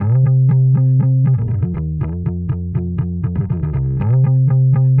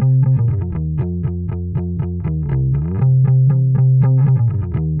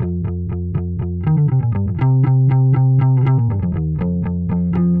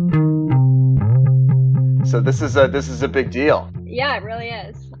So this is a big deal. Yeah, it really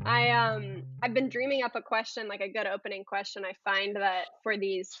is. I've been dreaming up a question, like a good opening question. I find that for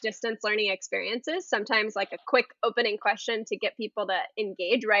these distance learning experiences, sometimes like a quick opening question to get people to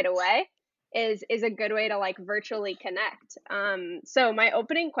engage right away is a good way to like virtually connect. So my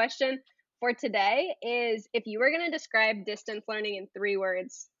opening question for today is, if you were going to describe distance learning in 3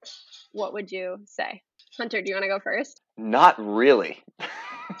 words, what would you say? Hunter, do you want to go first? Not really.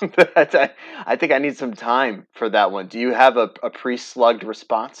 I think I need some time for that one. Do you have a pre-slugged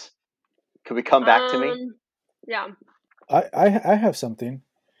response? Could we come back to me? Yeah, I have something.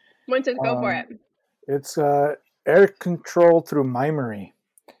 Wences, go for it. It's air control through mimery.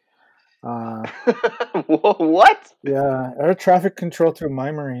 What? Yeah, air traffic control through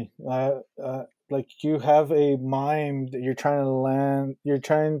mimery. Like you have a mime that you're trying to land. You're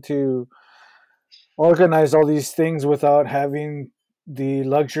trying to organize all these things without having the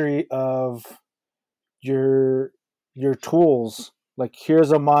luxury of your your tools. Like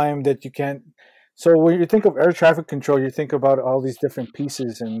here's a mime that you can't. So when you think of air traffic control, you think about all these different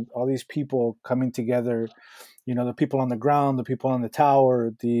pieces and all these people coming together. You know, the people on the ground, the people on the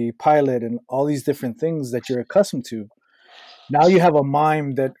tower, the pilot, and all these different things that you're accustomed to. Now you have a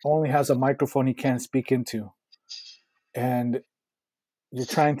mime that only has a microphone he can't speak into, and you're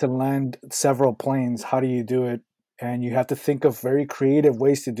trying to land several planes. How do you do it? And you have to think of very creative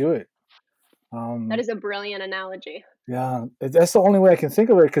ways to do it. That is a brilliant analogy. Yeah, that's the only way I can think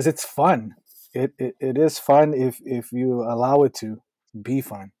of it because it's fun. It is fun if you allow it to be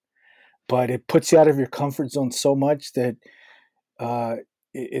fun, but it puts you out of your comfort zone so much that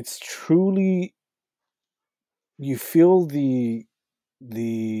it's truly you feel the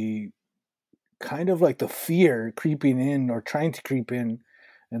kind of like the fear creeping in or trying to creep in,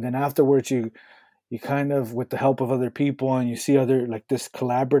 and then afterwards you kind of with the help of other people and you see other like this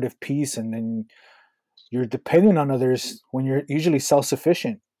collaborative piece, and then you're depending on others when you're usually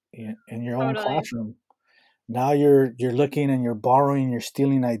self-sufficient in your own Totally. classroom. Now you're looking and you're borrowing, you're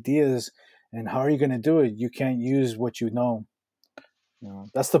stealing ideas, and how are you going to do it? You can't use what you know. You know,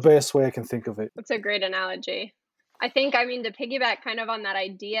 that's the best way I can think of it. That's a great analogy. I think, I mean, to piggyback kind of on that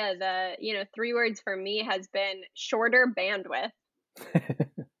idea, 3 words for me has been shorter bandwidth.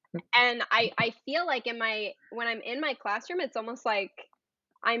 And I feel like when I'm in my classroom, it's almost like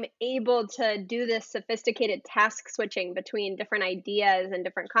I'm able to do this sophisticated task switching between different ideas and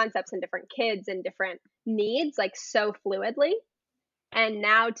different concepts and different kids and different needs, like so fluidly. And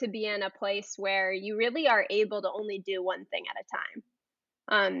now to be in a place where you really are able to only do one thing at a time.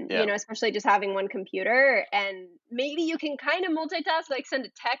 Yeah. Especially just having one computer, and maybe you can kind of multitask, like send a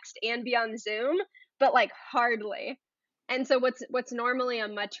text and be on Zoom, but like hardly. And so what's normally a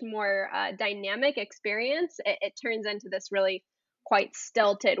much more dynamic experience, it turns into this really quite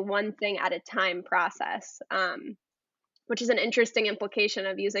stilted one thing at a time process, which is an interesting implication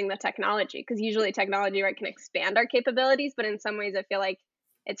of using the technology, because usually technology, right, can expand our capabilities, but in some ways I feel like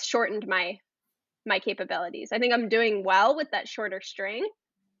it's shortened my capabilities. I think I'm doing well with that shorter string.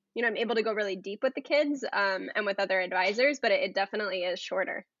 I'm able to go really deep with the kids and with other advisors, but it definitely is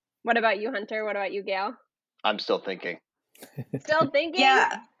shorter. What about you, Hunter? What about you, Gail? I'm still thinking. Still thinking?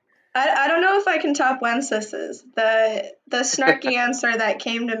 Yeah. I don't know if I can top Wences's. The snarky answer that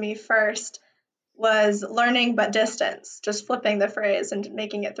came to me first was learning but distance, just flipping the phrase and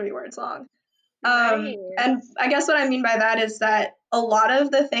making it 3 words long. Nice. And I guess what I mean by that is that a lot of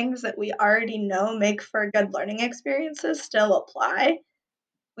the things that we already know make for good learning experiences still apply.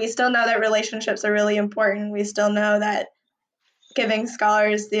 We still know that relationships are really important. We still know that giving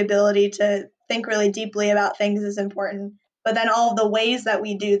scholars the ability to think really deeply about things is important. But then all of the ways that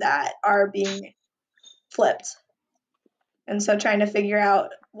we do that are being flipped. And so trying to figure out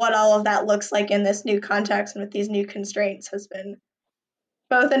what all of that looks like in this new context and with these new constraints has been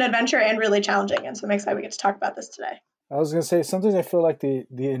both an adventure and really challenging. And so I'm excited we get to talk about this today. I was gonna say sometimes I feel like the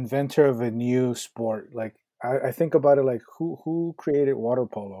inventor of a new sport. Like I think about it like who created water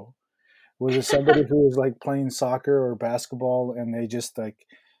polo? Was it somebody who was like playing soccer or basketball and they just like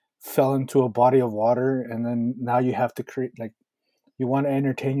fell into a body of water, and then now you have to create like you want to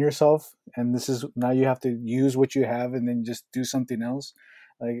entertain yourself, and this is now you have to use what you have and then just do something else.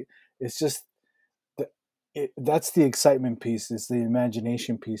 Like it's just that's the excitement piece. It's the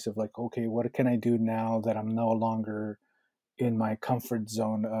imagination piece of like, okay, what can I do now that I'm no longer in my comfort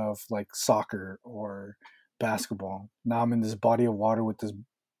zone of like soccer or basketball? Now I'm in this body of water with this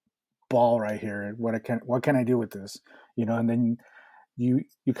ball right here. What can I do with this? And then you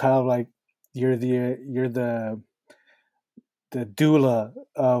kind of like you're the doula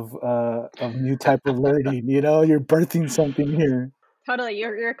of new type of learning. You're birthing something here. Totally.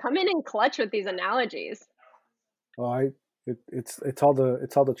 You're coming in clutch with these analogies. Oh, it's all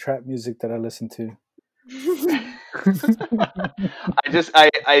the trap music that I listen to.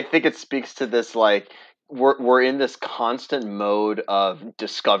 I think it speaks to this, like, we're in this constant mode of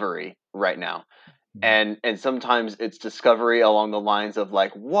discovery right now. Yeah. And sometimes it's discovery along the lines of,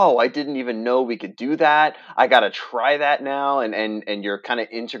 like, whoa, I didn't even know we could do that, I gotta try that now. And you're kind of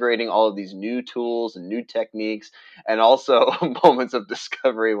integrating all of these new tools and new techniques, and also moments of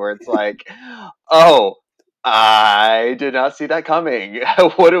discovery where it's like, oh, I did not see that coming.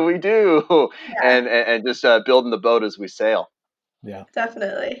 What do we do? Yeah, And just building the boat as we sail. Yeah.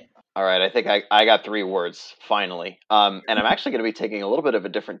 definitely. All right, I think I got three words finally. And I'm actually going to be taking a little bit of a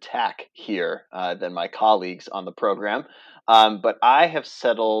different tack here than my colleagues on the program. But I have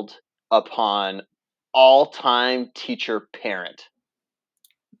settled upon all time teacher parent.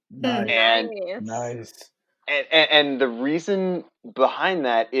 Hmm. Nice. And Nice. Nice. and the reason behind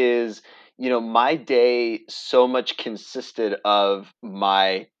that is, my day so much consisted of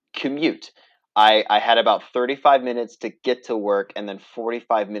my commute. I had about 35 minutes to get to work and then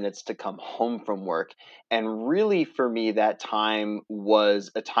 45 minutes to come home from work. And really, for me, that time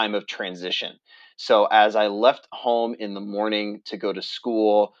was a time of transition. So as I left home in the morning to go to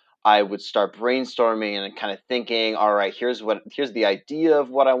school, I would start brainstorming and kind of thinking, all right, here's the idea of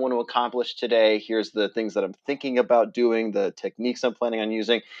what I want to accomplish today. Here's the things that I'm thinking about doing, the techniques I'm planning on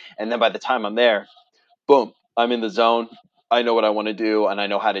using. And then by the time I'm there, boom, I'm in the zone. I know what I want to do and I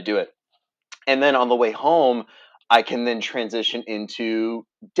know how to do it. And then on the way home, I can then transition into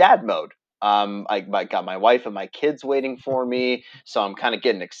dad mode. I got my wife and my kids waiting for me, so I'm kind of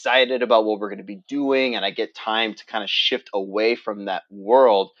getting excited about what we're going to be doing, and I get time to kind of shift away from that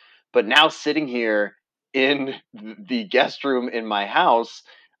world. But now sitting here in the guest room in my house,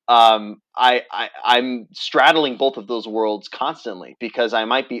 I'm straddling both of those worlds constantly, because I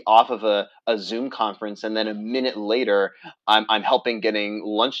might be off of a Zoom conference, and then a minute later I'm helping getting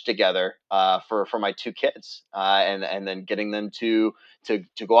lunch together for my two kids, and then getting them to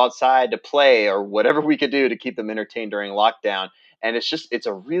go outside to play or whatever we could do to keep them entertained during lockdown. And it's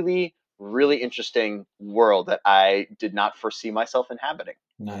a really really interesting world that I did not foresee myself inhabiting.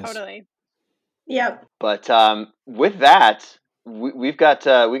 Nice. Totally. Yep. But with that, we got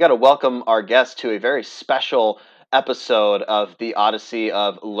to welcome our guest to a very special episode of the Odyssey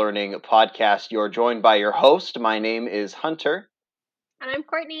of Learning podcast. You're joined by your host. My name is Hunter. And I'm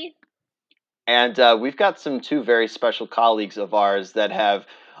Courtney. And we've got two very special colleagues of ours that have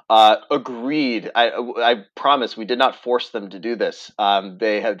agreed. I promise we did not force them to do this.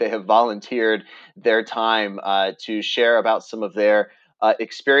 They have volunteered their time to share about some of their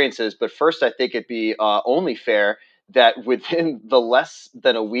experiences. But first, I think it'd be only fair that within the less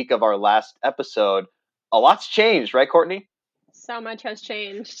than a week of our last episode, a lot's changed, right, Courtney? So much has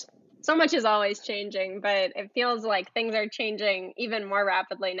changed. So much is always changing, but it feels like things are changing even more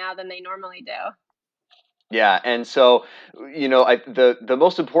rapidly now than they normally do. Yeah, and so, the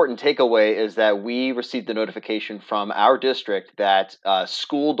most important takeaway is that we received the notification from our district that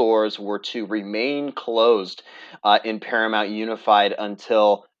school doors were to remain closed in Paramount Unified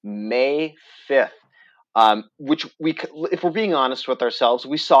until May 5th. Which if we're being honest with ourselves,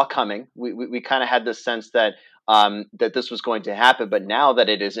 we saw coming. We kind of had the sense that that this was going to happen, but now that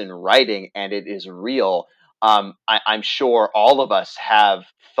it is in writing and it is real, I'm sure all of us have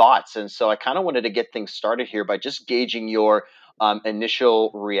thoughts. And so I kind of wanted to get things started here by just gauging your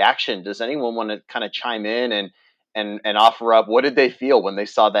initial reaction. Does anyone want to kind of chime in and offer up, what did they feel when they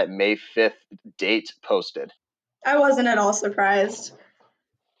saw that May 5th date posted? I wasn't at all surprised.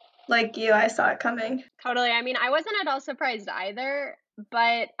 Like you, I saw it coming. Totally. I mean, I wasn't at all surprised either,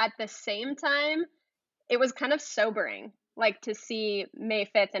 but at the same time, it was kind of sobering, like to see May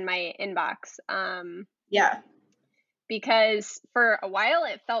 5th in my inbox. Yeah. Because for a while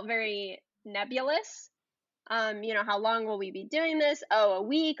it felt very nebulous. How long will we be doing this? Oh, a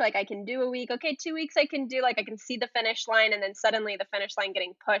week. Like, I can do a week. Okay, 2 weeks I can do. Like, I can see the finish line. And then suddenly the finish line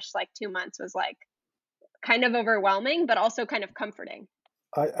getting pushed like 2 months was like kind of overwhelming, but also kind of comforting.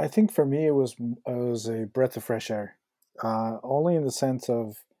 I think for me it was a breath of fresh air, only in the sense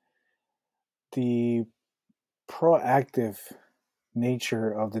of the proactive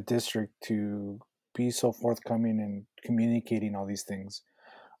nature of the district to be so forthcoming and communicating all these things.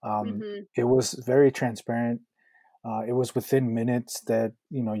 Mm-hmm. It was very transparent. It was within minutes that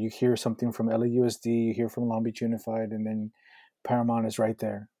you hear something from LAUSD, you hear from Long Beach Unified, and then Paramount is right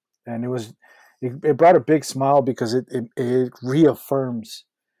there. And it brought a big smile because it reaffirms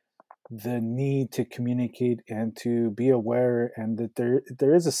the need to communicate and to be aware, and that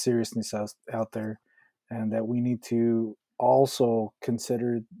there is a seriousness out there, and that we need to also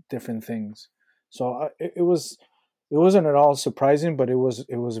consider different things. So it was it wasn't at all surprising, but it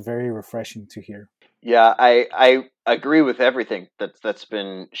was very refreshing to hear. Yeah, I agree with everything that's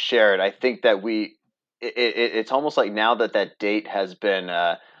been shared. I think that it's almost like now that that date has been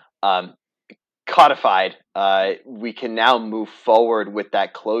um, codified, we can now move forward with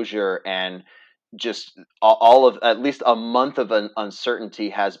that closure, and just all of at least a month of uncertainty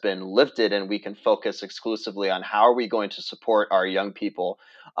has been lifted, and we can focus exclusively on how are we going to support our young people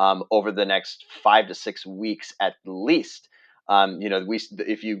over the next 5 to 6 weeks at least.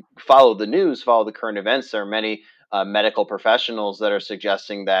 If you follow the news, follow the current events, there are many medical professionals that are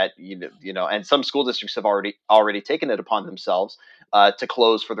suggesting that and some school districts have already taken it upon themselves to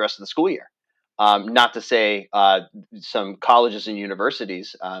close for the rest of the school year. Not to say some colleges and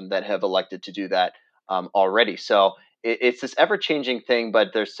universities that have elected to do that already. So it's this ever changing thing,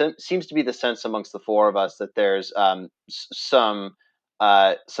 but there seems to be the sense amongst the four of us that there's some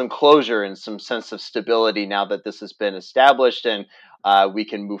closure and some sense of stability now that this has been established, and we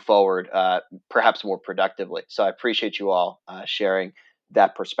can move forward perhaps more productively. So I appreciate you all sharing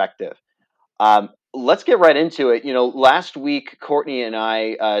that perspective. Let's get right into it. Last week, Courtney and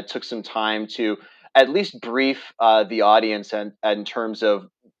I took some time to at least brief the audience and in terms of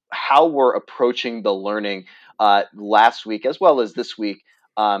how we're approaching the learning last week as well as this week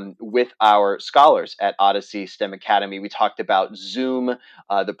with our scholars at Odyssey STEM Academy. We talked about Zoom,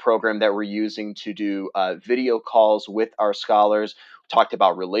 the program that we're using to do video calls with our scholars. We talked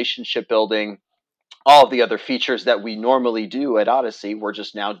about relationship building, all of the other features that we normally do at Odyssey, we're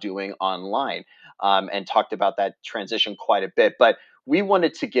just now doing online, and talked about that transition quite a bit. But we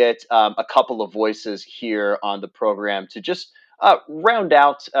wanted to get a couple of voices here on the program to just round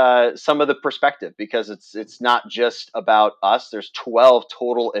out some of the perspective, because it's not just about us. There's 12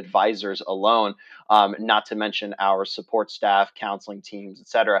 total advisors alone, not to mention our support staff, counseling teams,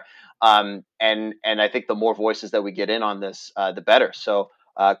 etc. And I think the more voices that we get in on this, the better. So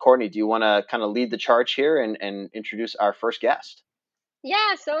Courtney, do you want to kind of lead the charge here and introduce our first guest?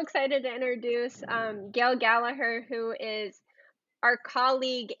 Yeah, so excited to introduce Gail Gallaher, who is our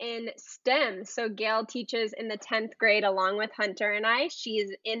colleague in STEM. So Gail teaches in the 10th grade along with Hunter and I.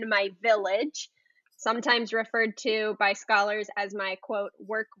 She's in my village, sometimes referred to by scholars as my quote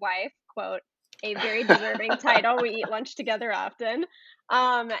work wife, quote, a very deserving title. We eat lunch together often.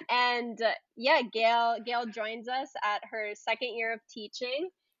 And Gail joins us at her second year of teaching,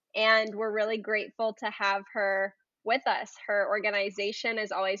 and we're really grateful to have her with us. Her organization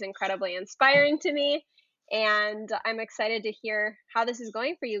is always incredibly inspiring to me, and I'm excited to hear how this is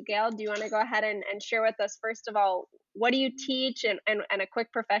going for you. Gail, do you want to go ahead and share with us, first of all, what do you teach, and a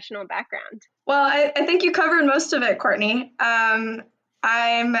quick professional background? Well, I think you covered most of it, Courtney. I'm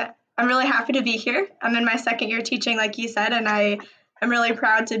really happy to be here. I'm in my second year teaching, like you said, and I'm really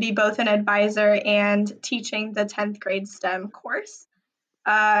proud to be both an advisor and teaching the 10th grade STEM course.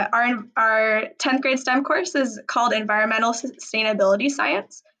 Our 10th grade STEM course is called Environmental Sustainability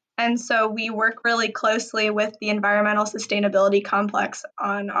Science. And so we work really closely with the Environmental Sustainability Complex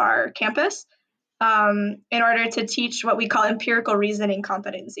on our campus in order to teach what we call empirical reasoning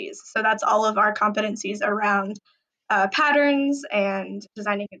competencies. So that's all of our competencies around patterns and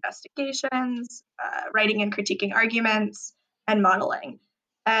designing investigations, writing and critiquing arguments, and modeling.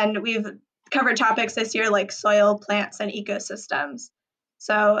 And we've covered topics this year like soil, plants, and ecosystems.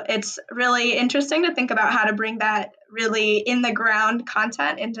 So it's really interesting to think about how to bring that really in the ground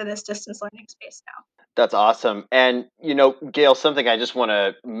content into this distance learning space now. That's awesome. And Gail, something I just want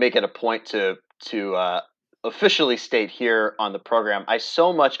to make it a point to officially state here on the program. I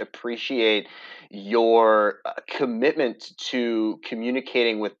so much appreciate your commitment to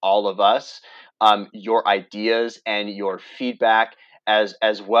communicating with all of us, your ideas and your feedback,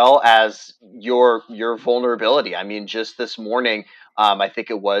 as well as your vulnerability. I mean, just this morning, I think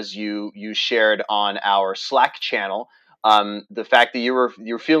it was you shared on our Slack channel the fact that you're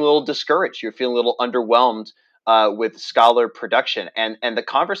feeling a little discouraged, you're feeling a little underwhelmed with scholar production, and the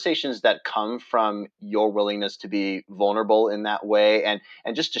conversations that come from your willingness to be vulnerable in that way, and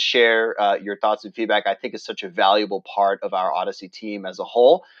just to share your thoughts and feedback, I think is such a valuable part of our Odyssey team as a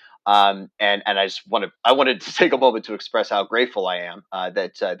whole. And I wanted to take a moment to express how grateful I am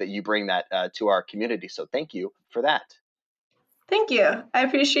that you bring that to our community. So thank you for that. Thank you. I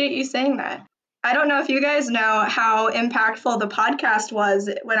appreciate you saying that. I don't know if you guys know how impactful the podcast was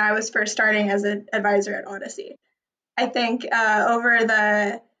when I was first starting as an advisor at Odyssey. I think over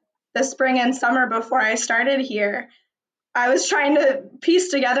the spring and summer before I started here, I was trying to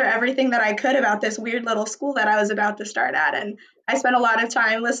piece together everything that I could about this weird little school that I was about to start at. And I spent a lot of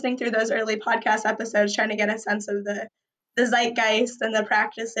time listening through those early podcast episodes, trying to get a sense of the zeitgeist and the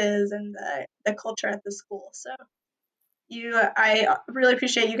practices and the culture at the school. So I really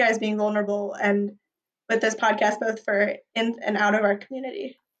appreciate you guys being vulnerable and with this podcast, both for in and out of our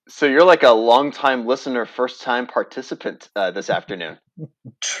community. So you're like a long-time listener, first-time participant this afternoon.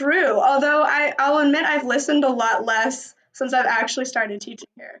 True. Although I'll admit I've listened a lot less since I've actually started teaching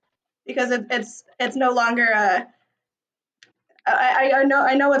here, because it's no longer a I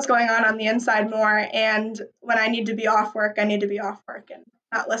know what's going on the inside more, and when I need to be off work, I need to be off work and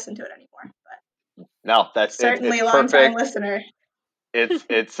not listen to it anymore. But No, that's certainly it's a long time perfect. listener.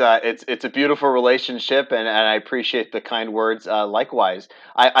 It's a beautiful relationship, and I appreciate the kind words. Likewise,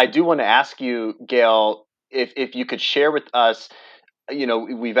 I do want to ask you, Gail, if you could share with us.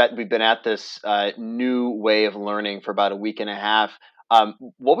 We've been at this new way of learning for about a week and a half.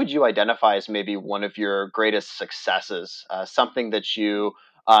 What would you identify as maybe one of your greatest successes? Something that you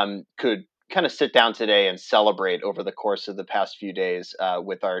could kind of sit down today and celebrate over the course of the past few days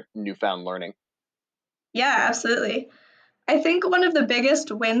with our newfound learning. Yeah, absolutely. I think one of the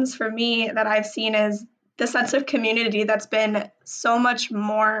biggest wins for me that I've seen is the sense of community that's been so much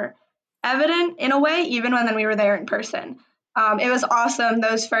more evident in a way, even when we were there in person. It was awesome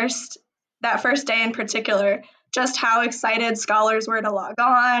that first day in particular, just how excited scholars were to log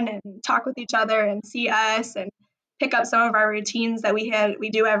on and talk with each other and see us and pick up some of our routines that we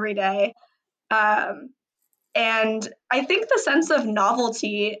do every day. Um, and I think the sense of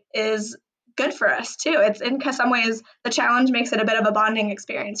novelty is good for us too. It's in some ways the challenge makes it a bit of a bonding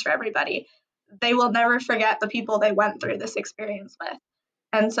experience for everybody. They will never forget the people they went through this experience with.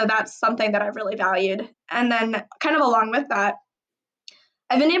 And so that's something that I've really valued. And then, kind of along with that,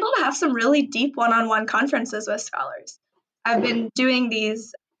 I've been able to have some really deep one on one conferences with scholars. I've been doing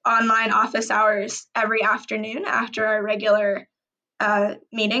these online office hours every afternoon after our regular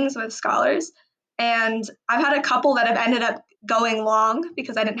meetings with scholars. And I've had a couple that have ended up going long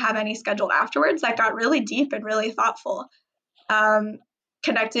because I didn't have any scheduled afterwards that got really deep and really thoughtful.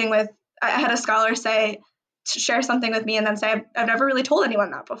 Connecting with, I had a scholar share something with me and then say, I've never really told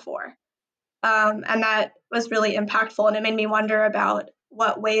anyone that before. And that was really impactful. And it made me wonder about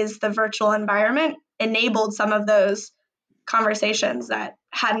what ways the virtual environment enabled some of those conversations that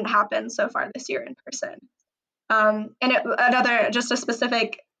hadn't happened so far this year in person. Just a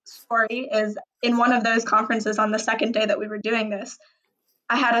specific story is in one of those conferences on the second day that we were doing this,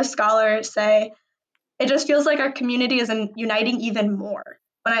 I had a scholar say, it just feels like our community is uniting even more.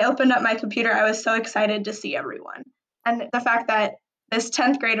 When I opened up my computer, I was so excited to see everyone. And the fact that this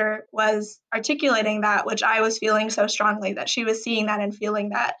 10th grader was articulating that, which I was feeling so strongly, that she was seeing that and feeling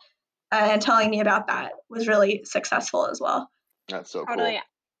that and telling me about that was really successful as well. That's so Totally. cool.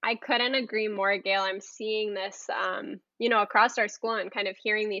 I couldn't agree more, Gail. I'm seeing this, across our school and kind of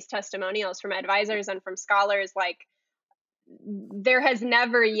hearing these testimonials from advisors and from scholars. Like, there has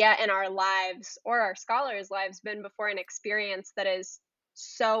never yet in our lives or our scholars' lives been before an experience that is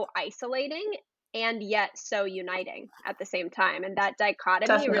so isolating and yet so uniting at the same time. And that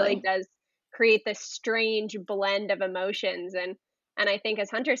dichotomy really Definitely. does create this strange blend of emotions. And I think, as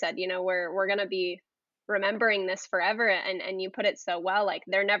Hunter said, we're going to be remembering this forever. And you put it so well, like,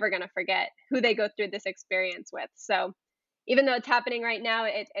 they're never going to forget who they go through this experience with. So even though it's happening right now,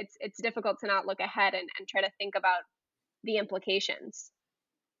 it's difficult to not look ahead and try to think about the implications.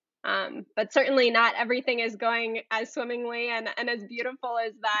 But certainly not everything is going as swimmingly and as beautiful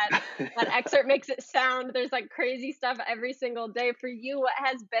as that excerpt makes it sound. There's like crazy stuff every single day. For you, what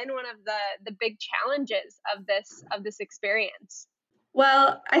has been one of the big challenges of this experience?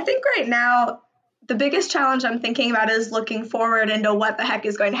 Well, I think right now the biggest challenge I'm thinking about is looking forward into what the heck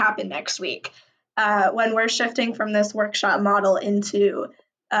is going to happen next week when we're shifting from this workshop model into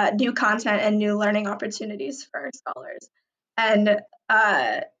new content and new learning opportunities for our scholars. And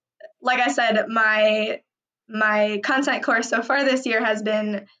like I said, my content course so far this year has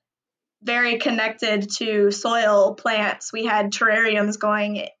been very connected to soil, plants. We had terrariums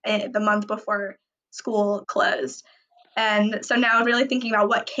going the month before school closed. And so now really thinking about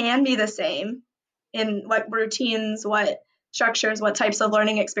what can be the same in what routines, what structures, what types of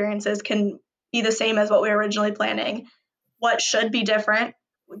learning experiences can be the same as what we were originally planning, what should be different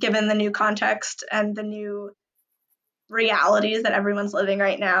given the new context and the new realities that everyone's living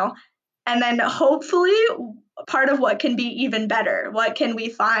right now. And then hopefully part of what can be even better, what can we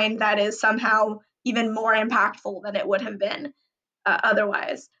find that is somehow even more impactful than it would have been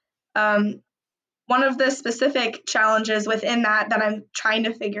otherwise. One of the specific challenges within that I'm trying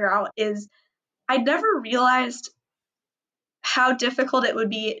to figure out is I'd never realized how difficult it would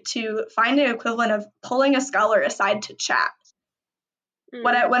be to find an equivalent of pulling a scholar aside to chat.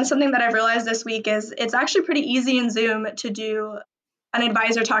 When something that I've realized this week is it's actually pretty easy in Zoom to do an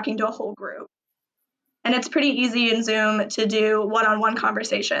advisor talking to a whole group. And it's pretty easy in Zoom to do one-on-one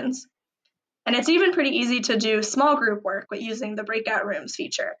conversations. And it's even pretty easy to do small group work with using the breakout rooms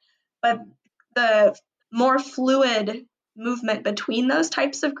feature. But the more fluid movement between those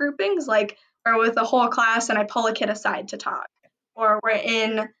types of groupings, like we're with a whole class and I pull a kid aside to talk, or we're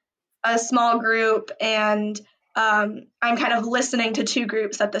in a small group and I'm kind of listening to two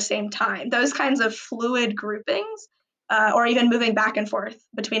groups at the same time. Those kinds of fluid groupings, or even moving back and forth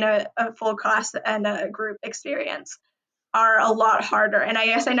between a full class and a group experience, are a lot harder. And I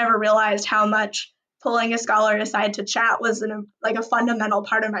guess I never realized how much pulling a scholar aside to chat was like a fundamental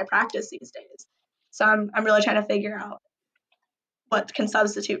part of my practice these days. So I'm really trying to figure out what can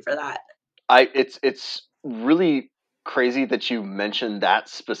substitute for that. It's really crazy that you mentioned that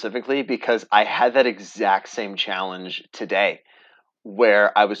specifically, because I had that exact same challenge today,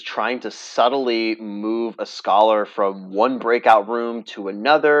 where I was trying to subtly move a scholar from one breakout room to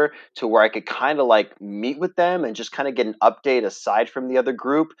another, to where I could kind of like meet with them and just kind of get an update aside from the other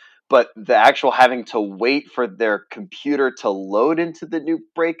group. But the actual having to wait for their computer to load into the new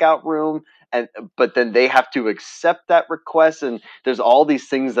breakout room, and but then they have to accept that request, and there's all these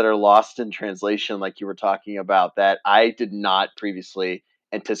things that are lost in translation, like you were talking about, that I did not previously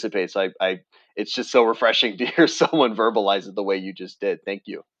anticipate. So I it's just so refreshing to hear someone verbalize it the way you just did. Thank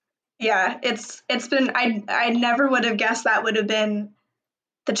you. Yeah, it's been I never would have guessed that would have been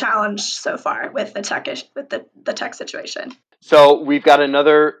the challenge so far with the the tech situation. So we've got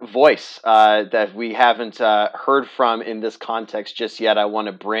another voice that we haven't heard from in this context just yet. I want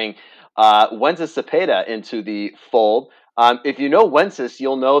to bring Wences Zepeda into the fold. If you know Wences,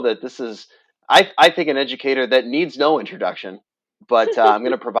 you'll know that this is, I think, an educator that needs no introduction, but I'm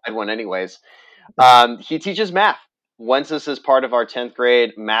going to provide one anyways. He teaches math. Wences is part of our 10th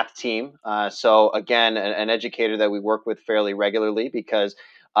grade math team. So, again, an educator that we work with fairly regularly, because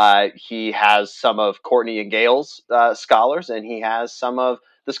he has some of Courtney and Gail's scholars, and he has some of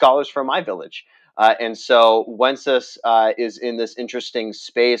the scholars from my village. And so Wences is in this interesting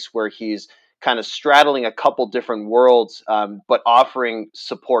space where he's kind of straddling a couple different worlds, but offering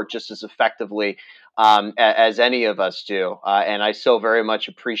support just as effectively as any of us do. And I so very much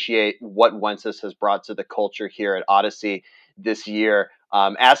appreciate what Wences has brought to the culture here at Odyssey this year.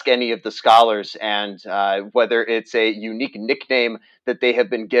 Ask any of the scholars, and whether it's a unique nickname that they have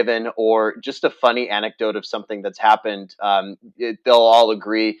been given, or just a funny anecdote of something that's happened, they'll all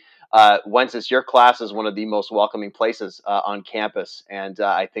agree. Wences, your class is one of the most welcoming places on campus, and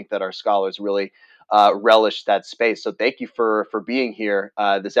I think that our scholars really relish that space. So thank you for being here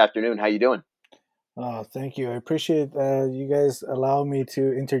this afternoon. How you doing? Oh, thank you. I appreciate you guys allow me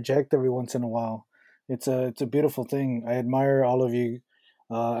to interject every once in a while. It's a beautiful thing. I admire all of you.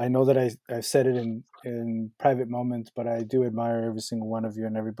 I know that I've said it in private moments, but I do admire every single one of you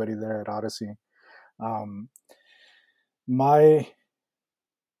and everybody there at Odyssey. Um, my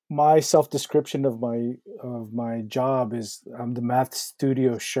my self description of my job is I'm the math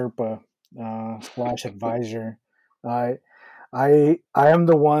studio Sherpa slash advisor. I I am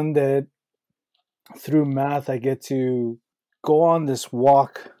the one that through math I get to go on this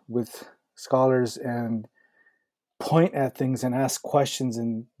walk with scholars and point at things and ask questions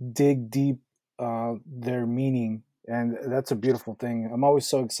and dig deep their meaning, and that's a beautiful thing. I'm always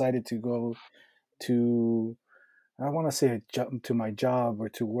so excited to go to, I don't want to say I jump to my job or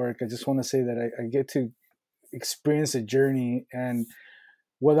to work. I just want to say that I get to experience a journey, and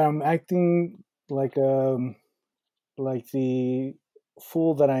whether I'm acting like like the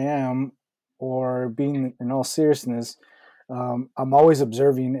fool that I am, or being in all seriousness, I'm always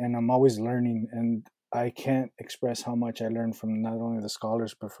observing and I'm always learning, and I can't express how much I learn from not only the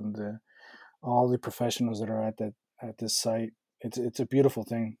scholars but from the all the professionals that are at this site. It's a beautiful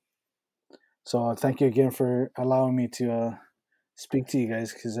thing. So thank you again for allowing me to speak to you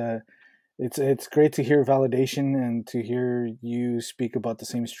guys, because it's great to hear validation and to hear you speak about the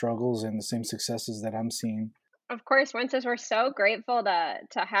same struggles and the same successes that I'm seeing. Of course, Wences, we're so grateful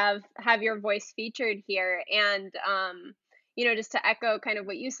to have your voice featured here, and just to echo kind of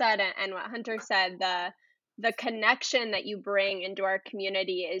what you said and what Hunter said, the connection that you bring into our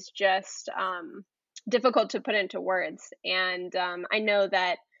community is just difficult to put into words, and I know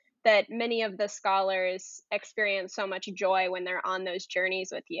that many of the scholars experience so much joy when they're on those journeys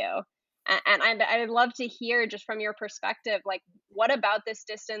with you. And I'd love to hear just from your perspective, like, what about this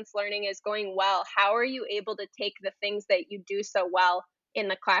distance learning is going well? How are you able to take the things that you do so well in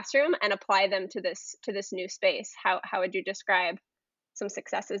the classroom and apply them to this new space? How would you describe some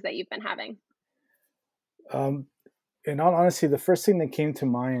successes that you've been having? Um, in all honesty, the first thing that came to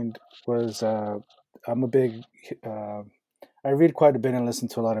mind was I'm a big, uh, I read quite a bit and listen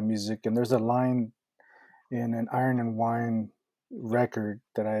to a lot of music, and there's a line in an Iron and Wine record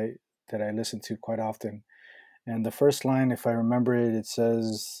that I listen to quite often. And the first line, if I remember it, it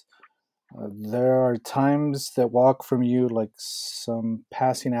says, "There are times that walk from you like some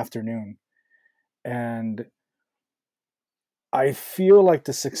passing afternoon," and I feel like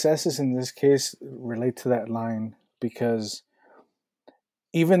the successes in this case relate to that line because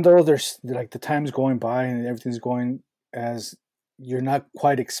even though there's like the time's going by and everything's going as you're not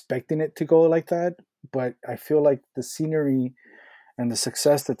quite expecting it to go like that, but I feel like the scenery and the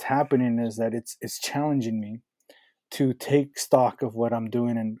success that's happening is that it's challenging me to take stock of what I'm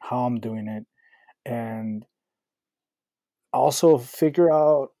doing and how I'm doing it, and also figure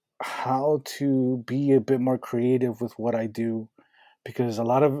out how to be a bit more creative with what I do, because a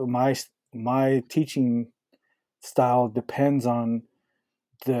lot of my teaching style depends on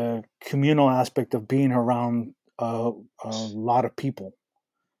the communal aspect of being around a lot of people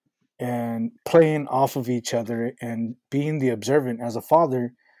and playing off of each other and being the observant. As a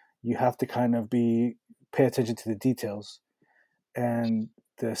father, you have to kind of be pay attention to the details. And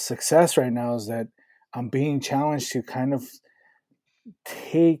the success right now is that I'm being challenged to kind of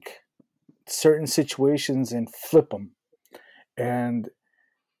take certain situations and flip them and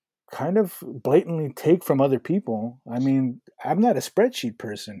kind of blatantly take from other people. I mean, I'm not a spreadsheet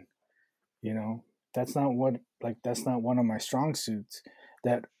person, you know. That's not one of my strong suits.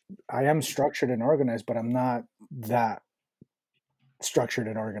 That I am structured and organized, but I'm not that structured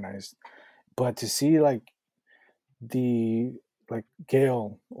and organized. But to see the like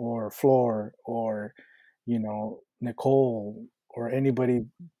Gail or Floor or Nicole or anybody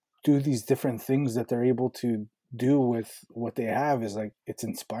do these different things that they're able to do with what they have is like it's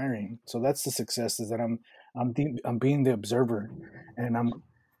inspiring. So that's the success, is that I'm being the observer, and I'm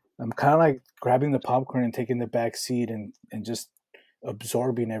kind of like grabbing the popcorn and taking the back seat and just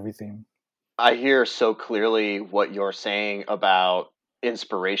absorbing everything. I hear so clearly what you're saying about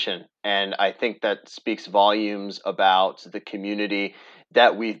inspiration. And I think that speaks volumes about the community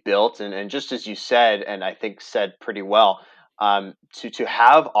that we've built. And just as you said, and I think said pretty well, to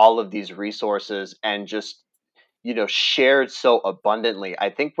have all of these resources and just shared so abundantly. I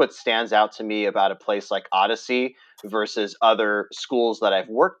think what stands out to me about a place like Odyssey versus other schools that I've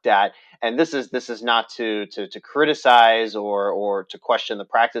worked at, and this is not to criticize or to question the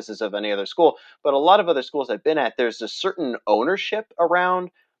practices of any other school, but a lot of other schools I've been at, there's a certain ownership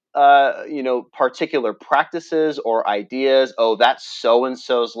around particular practices or ideas. Oh, that's so and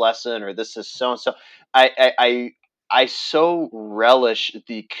so's lesson, or this is so and so. I so relish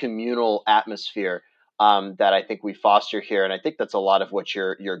the communal atmosphere that I think we foster here, and I think that's a lot of what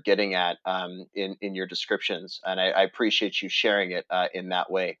you're getting at in your descriptions, and I appreciate you sharing it in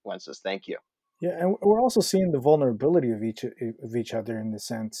that way, Wences. Thank you. Yeah, and we're also seeing the vulnerability of each other in the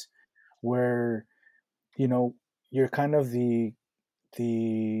sense where you know you're kind of the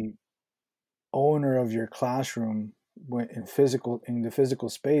owner of your classroom in the physical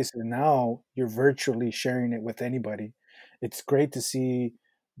space, and now you're virtually sharing it with anybody. It's great to see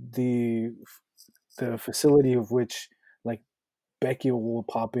the the facility of which, like, Becky will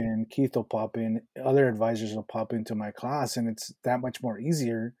pop in, Keith will pop in, other advisors will pop into my class, and it's that much more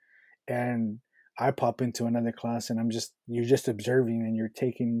easier. And I pop into another class, and you're just observing, and you're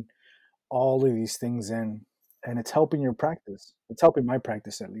taking all of these things in, and it's helping your practice. It's helping my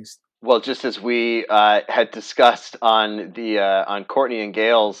practice at least. Well, just as we had discussed on Courtney and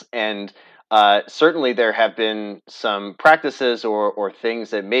Gail's, and certainly there have been some practices or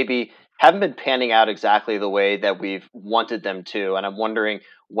things that maybe haven't been panning out exactly the way that we've wanted them to. And I'm wondering,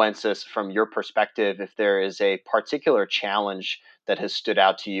 Wences, from your perspective, if there is a particular challenge that has stood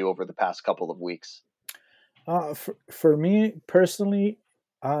out to you over the past couple of weeks. For me personally,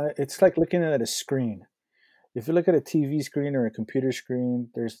 it's like looking at a screen. If you look at a TV screen or a computer screen,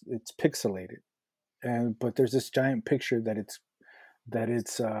 it's pixelated, and but there's this giant picture that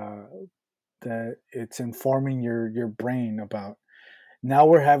it's uh, that it's informing your brain about. Now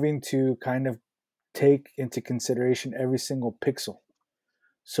we're having to kind of take into consideration every single pixel.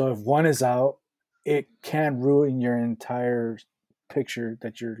 So if one is out, it can ruin your entire picture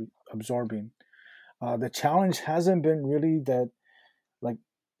that you're absorbing. The challenge hasn't been really that, like,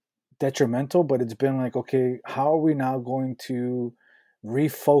 detrimental, but it's been like, okay, how are we now going to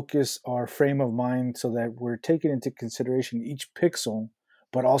refocus our frame of mind so that we're taking into consideration each pixel,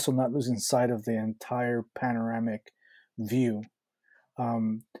 but also not losing sight of the entire panoramic view.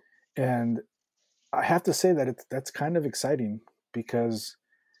 Um, and I have to say that that's kind of exciting because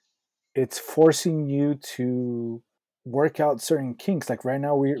it's forcing you to work out certain kinks. Like right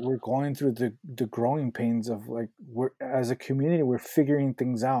now, we're going through the growing pains of, like, we're as a community we're figuring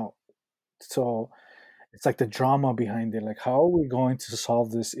things out. So it's like the drama behind it. Like, how are we going to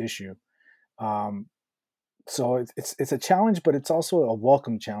solve this issue? Um, so it's a challenge, but it's also a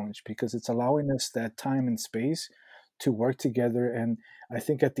welcome challenge because it's allowing us that time and space to work together. And I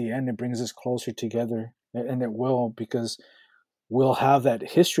think at the end, it brings us closer together, and it will, because we'll have that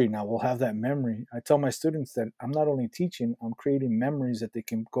history now. We'll have that memory. I tell my students that I'm not only teaching, I'm creating memories that they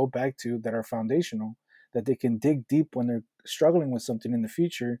can go back to that are foundational, that they can dig deep when they're struggling with something in the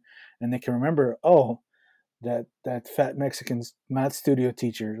future, and they can remember, oh, that fat Mexican math studio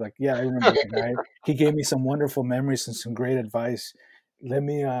teacher. Like, yeah, I remember the guy. He gave me some wonderful memories and some great advice. Let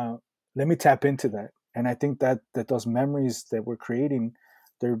me tap into that. And I think that those memories that we're creating,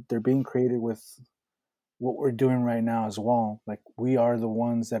 they're being created with what we're doing right now as well. Like, we are the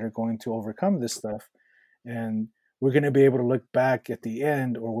ones that are going to overcome this stuff, and we're going to be able to look back at the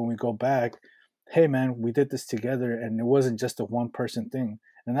end, or when we go back, hey man, we did this together, and it wasn't just a one person thing.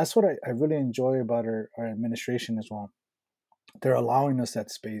 And that's what I really enjoy about our administration as well. They're allowing us that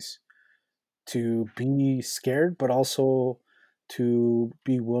space to be scared, but also to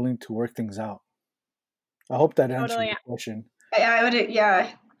be willing to work things out. I hope that answers Totally. the question. I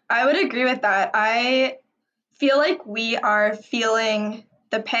would agree with that. I feel like we are feeling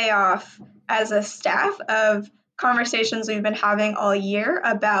the payoff as a staff of conversations we've been having all year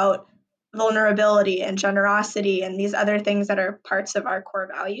about vulnerability and generosity and these other things that are parts of our core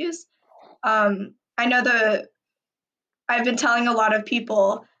values. I know I've been telling a lot of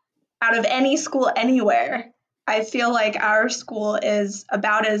people, out of any school anywhere, I feel like our school is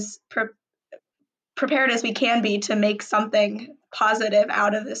about as prepared as we can be to make something positive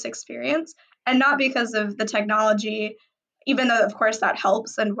out of this experience. And not because of the technology, even though, of course, that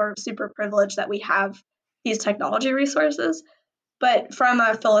helps. And we're super privileged that we have these technology resources. But from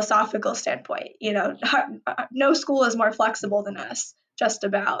a philosophical standpoint, no school is more flexible than us, just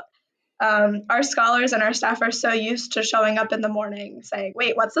about. Our scholars and our staff are so used to showing up in the morning saying,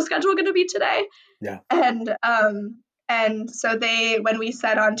 wait, what's the schedule going to be today? Yeah. And so when we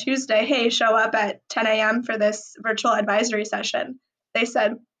said on Tuesday, hey, show up at 10 a.m. for this virtual advisory session, they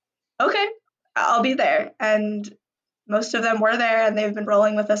said, okay, I'll be there. And most of them were there, and they've been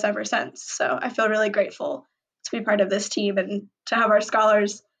rolling with us ever since. So I feel really grateful to be part of this team and to have our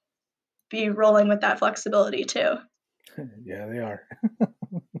scholars be rolling with that flexibility too. Yeah, they are.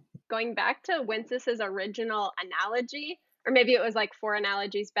 Going back to Wences's original analogy, or maybe it was like 4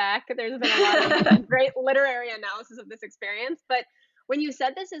 analogies back. There's been a lot of great literary analysis of this experience. But when you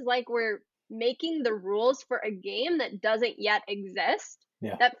said this is like we're making the rules for a game that doesn't yet exist,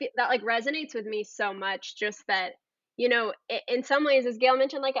 Yeah. that like resonates with me so much. Just that, in some ways, as Gail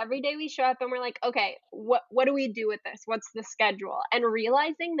mentioned, like every day we show up and we're like, okay, what do we do with this? What's the schedule? And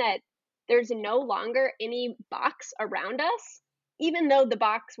realizing that there's no longer any box around us, even though the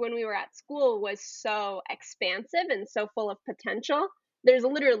box when we were at school was so expansive and so full of potential. There's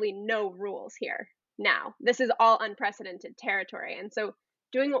literally no rules here now. This is all unprecedented territory. And so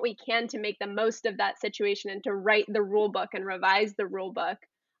doing what we can to make the most of that situation and to write the rule book and revise the rule book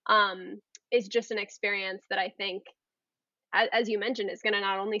is just an experience that I think, as you mentioned, is going to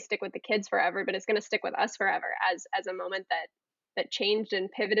not only stick with the kids forever, but it's going to stick with us forever as a moment that changed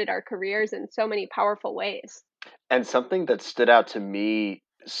and pivoted our careers in so many powerful ways. And something that stood out to me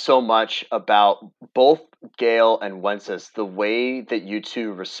so much about both Gail and Wences, the way that you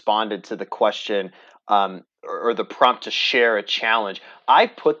two responded to the question, or the prompt to share a challenge. I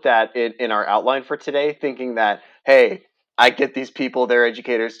put that in our outline for today, thinking that, hey, I get these people, they're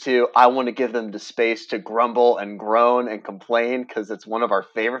educators too. I want to give them the space to grumble and groan and complain because it's one of our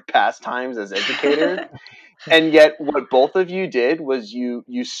favorite pastimes as educators. And yet what both of you did was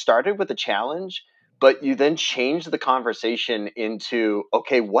you started with a challenge, but you then changed the conversation into,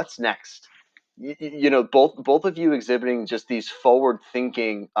 okay, what's next? Both of you exhibiting just these forward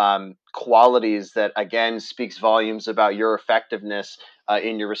thinking qualities that again speaks volumes about your effectiveness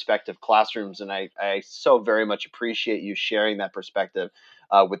in your respective classrooms. And I so very much appreciate you sharing that perspective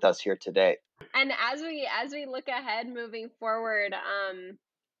with us here today. And as we look ahead moving forward,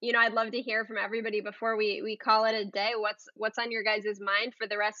 I'd love to hear from everybody before we call it a day. What's on your guys' mind for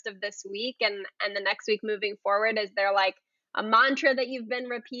the rest of this week and the next week moving forward? Is there like a mantra that you've been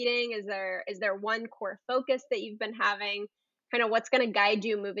repeating? Is there one core focus that you've been having? Kind of what's going to guide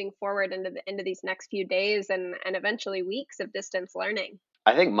you moving forward into these next few days and eventually weeks of distance learning?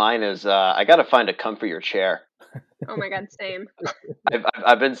 I think mine is I got to find a comfier chair. Oh my God, same.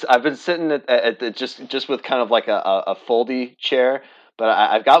 I've been sitting at the, just with kind of like a foldy chair, but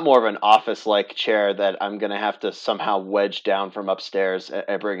I've got more of an office like chair that I'm gonna have to somehow wedge down from upstairs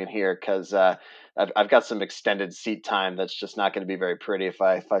and bring in here because I've got some extended seat time that's just not going to be very pretty if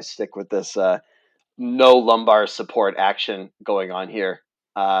I stick with this no lumbar support action going on here.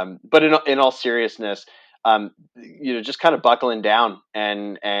 But in all seriousness, just kind of buckling down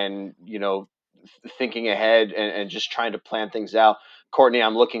and thinking ahead and just trying to plan things out. Courtney,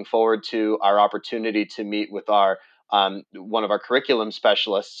 I'm looking forward to our opportunity to meet with our one of our curriculum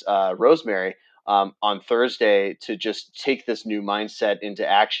specialists, Rosemary, on Thursday to just take this new mindset into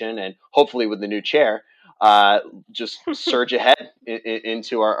action and hopefully with the new chair, just surge ahead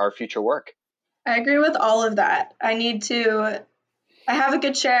into our future work. I agree with all of that. I have a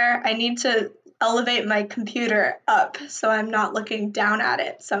good chair. I need to elevate my computer up so I'm not looking down at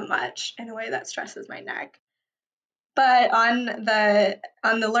it so much in a way that stresses my neck. But on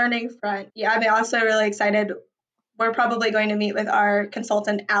the learning front, yeah, I'm also really excited. We're probably going to meet with our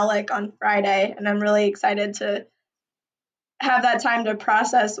consultant Alec on Friday, and I'm really excited to have that time to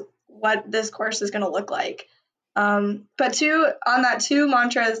process what this course is going to look like. But two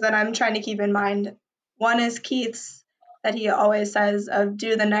mantras that I'm trying to keep in mind. One is Keith's, that he always says, of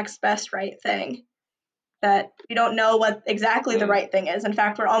do the next best right thing. That we don't know what exactly the right thing is. In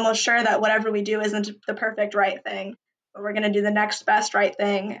fact, we're almost sure that whatever we do isn't the perfect right thing, but we're going to do the next best right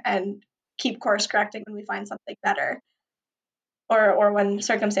thing and keep course correcting when we find something better or when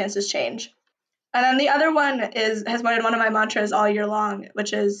circumstances change. And then the other one has been one of my mantras all year long,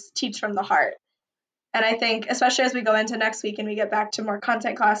 which is teach from the heart. And I think, especially as we go into next week and we get back to more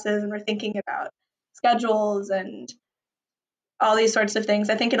content classes and we're thinking about schedules and all these sorts of things,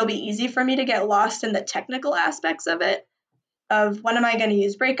 I think it'll be easy for me to get lost in the technical aspects of it, of when am I going to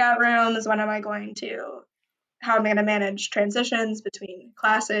use breakout rooms, how am I going to manage transitions between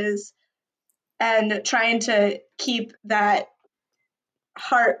classes, and trying to keep that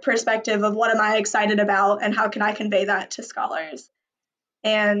heart perspective of what am I excited about and how can I convey that to scholars.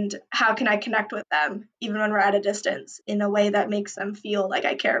 And how can I connect with them, even when we're at a distance, in a way that makes them feel like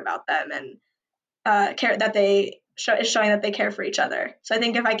I care about them and care that is showing that they care for each other. So I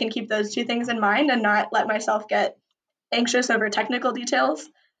think if I can keep those two things in mind and not let myself get anxious over technical details,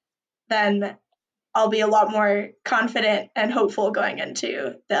 then I'll be a lot more confident and hopeful going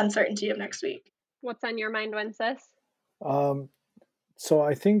into the uncertainty of next week. What's on your mind, Wences? So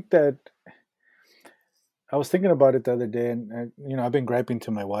I think that I was thinking about it the other day, and I've been griping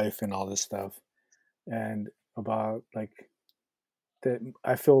to my wife and all this stuff, and about like that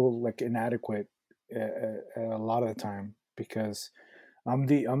I feel like inadequate a lot of the time because I'm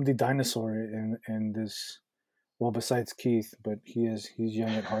the dinosaur in this. Well, besides Keith, but he's young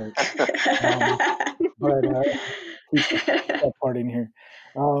at heart. Um, but keep that part in here.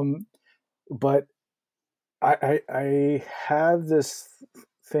 Um, but I have this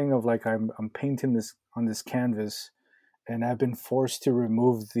thing of like I'm painting this on this canvas, and I've been forced to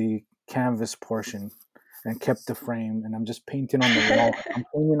remove the canvas portion and kept the frame, and I'm just painting on the wall. I'm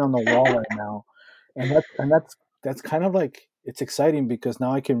painting on the wall right now, and that's kind of like it's exciting because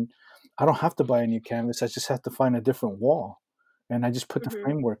now I don't have to buy a new canvas. I just have to find a different wall, and I just put the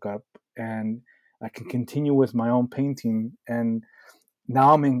framework up, and I can continue with my own painting. And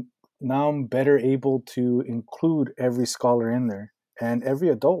now I'm better able to include every scholar in there and every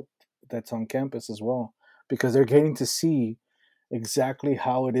adult that's on campus as well, because they're getting to see exactly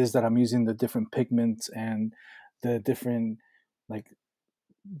how it is that I'm using the different pigments and the different like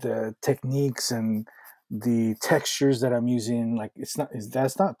the techniques and the textures that I'm using. Like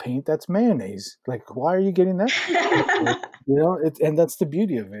that's not paint, that's mayonnaise. Like why are you getting that? And that's the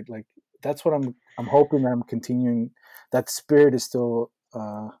beauty of it. Like that's what I'm hoping that I'm continuing. That spirit is still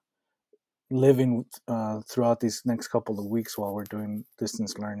living throughout these next couple of weeks while we're doing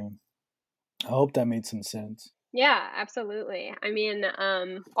distance learning. I hope that made some sense. Yeah, absolutely. I mean,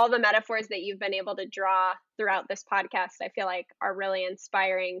 all the metaphors that you've been able to draw throughout this podcast, I feel like are really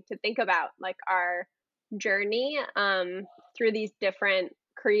inspiring to think about, like our journey through these different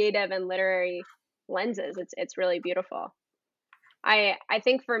creative and literary lenses. It's really beautiful. I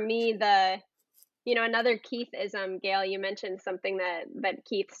think for me, another Keithism, Gail, you mentioned something that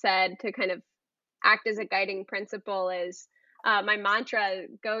Keith said to kind of act as a guiding principle is my mantra: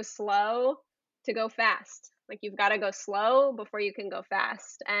 go slow to go fast. Like you've got to go slow before you can go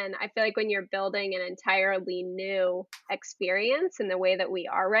fast. And I feel like when you're building an entirely new experience in the way that we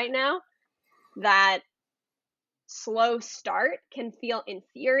are right now, that slow start can feel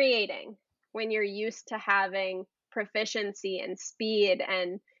infuriating when you're used to having proficiency and speed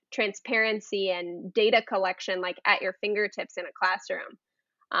and transparency and data collection like at your fingertips in a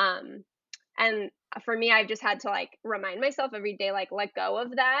classroom. And for me, I've just had to like remind myself every day, like let go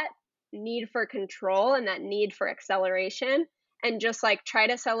of that need for control and that need for acceleration, and just like try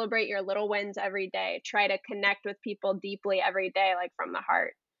to celebrate your little wins every day. Try to connect with people deeply every day, like from the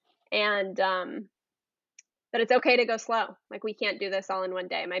heart. And that it's okay to go slow. Like, we can't do this all in one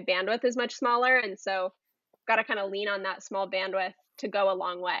day. My bandwidth is much smaller, and so got to kind of lean on that small bandwidth to go a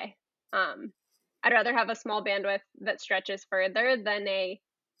long way. I'd rather have a small bandwidth that stretches further than a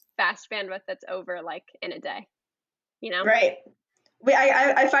fast bandwidth that's over like in a day, you know? Right.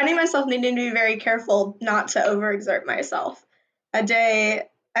 I'm finding myself needing to be very careful not to overexert myself. A day,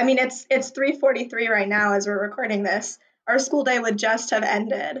 I mean, it's 3:43 right now as we're recording this. Our school day would just have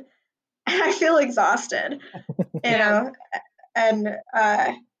ended, and I feel exhausted, you know, and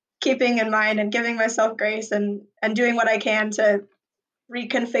keeping in mind and giving myself grace and doing what I can to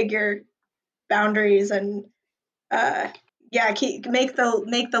reconfigure boundaries and make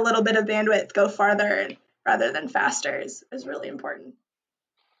the little bit of bandwidth go farther rather than faster is really important.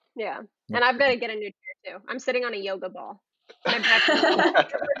 Yeah. And I've got to get a new chair too. I'm sitting on a yoga ball. My back would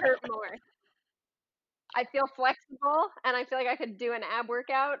hurt more. I feel flexible and I feel like I could do an ab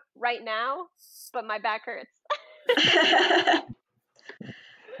workout right now, but my back hurts.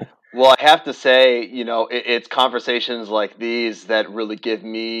 Well, I have to say, it's conversations like these that really give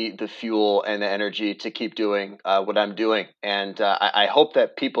me the fuel and the energy to keep doing what I'm doing. And I hope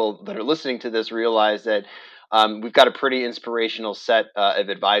that people that are listening to this realize that we've got a pretty inspirational set of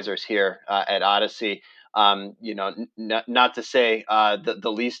advisors here at Odyssey. Not to say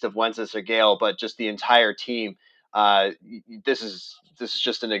the least of Wences or Gail, but just the entire team. This is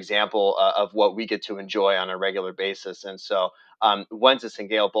just an example of what we get to enjoy on a regular basis. And so, Wences and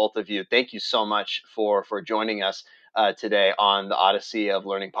Gail, both of you, thank you so much for joining us today on the Odyssey of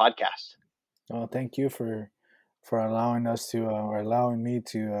Learning podcast. Oh, thank you for allowing us to or allowing me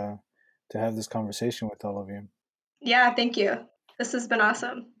to have this conversation with all of you. Yeah, thank you. This has been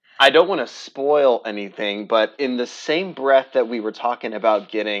awesome. I don't want to spoil anything, but in the same breath that we were talking about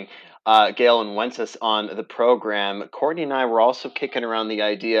getting Gail and Wences on the program, Courtney and I were also kicking around the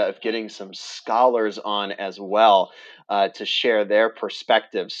idea of getting some scholars on as well to share their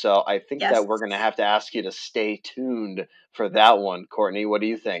perspectives. So I think that we're going to have to ask you to stay tuned for that one. Courtney, what do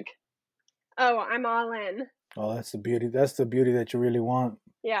you think? Oh, I'm all in. Oh, that's the beauty. That's the beauty that you really want.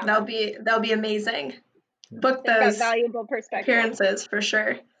 Yeah. That'll be amazing. Book They've those got valuable perspectives. appearances for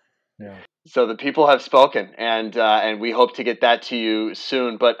sure. Yeah. So the people have spoken, and we hope to get that to you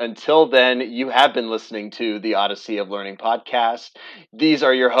soon. But until then, you have been listening to the Odyssey of Learning podcast. These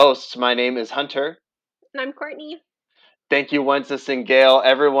are your hosts. My name is Hunter. And I'm Courtney. Thank you, Wences and Gail.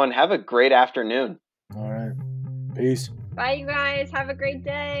 Everyone, have a great afternoon. All right. Peace. Bye, you guys. Have a great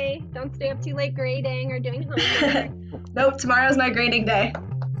day. Don't stay up too late grading or doing homework. Nope, tomorrow's my grading day.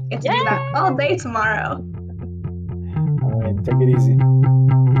 Get to do that all day tomorrow. All right, take it easy.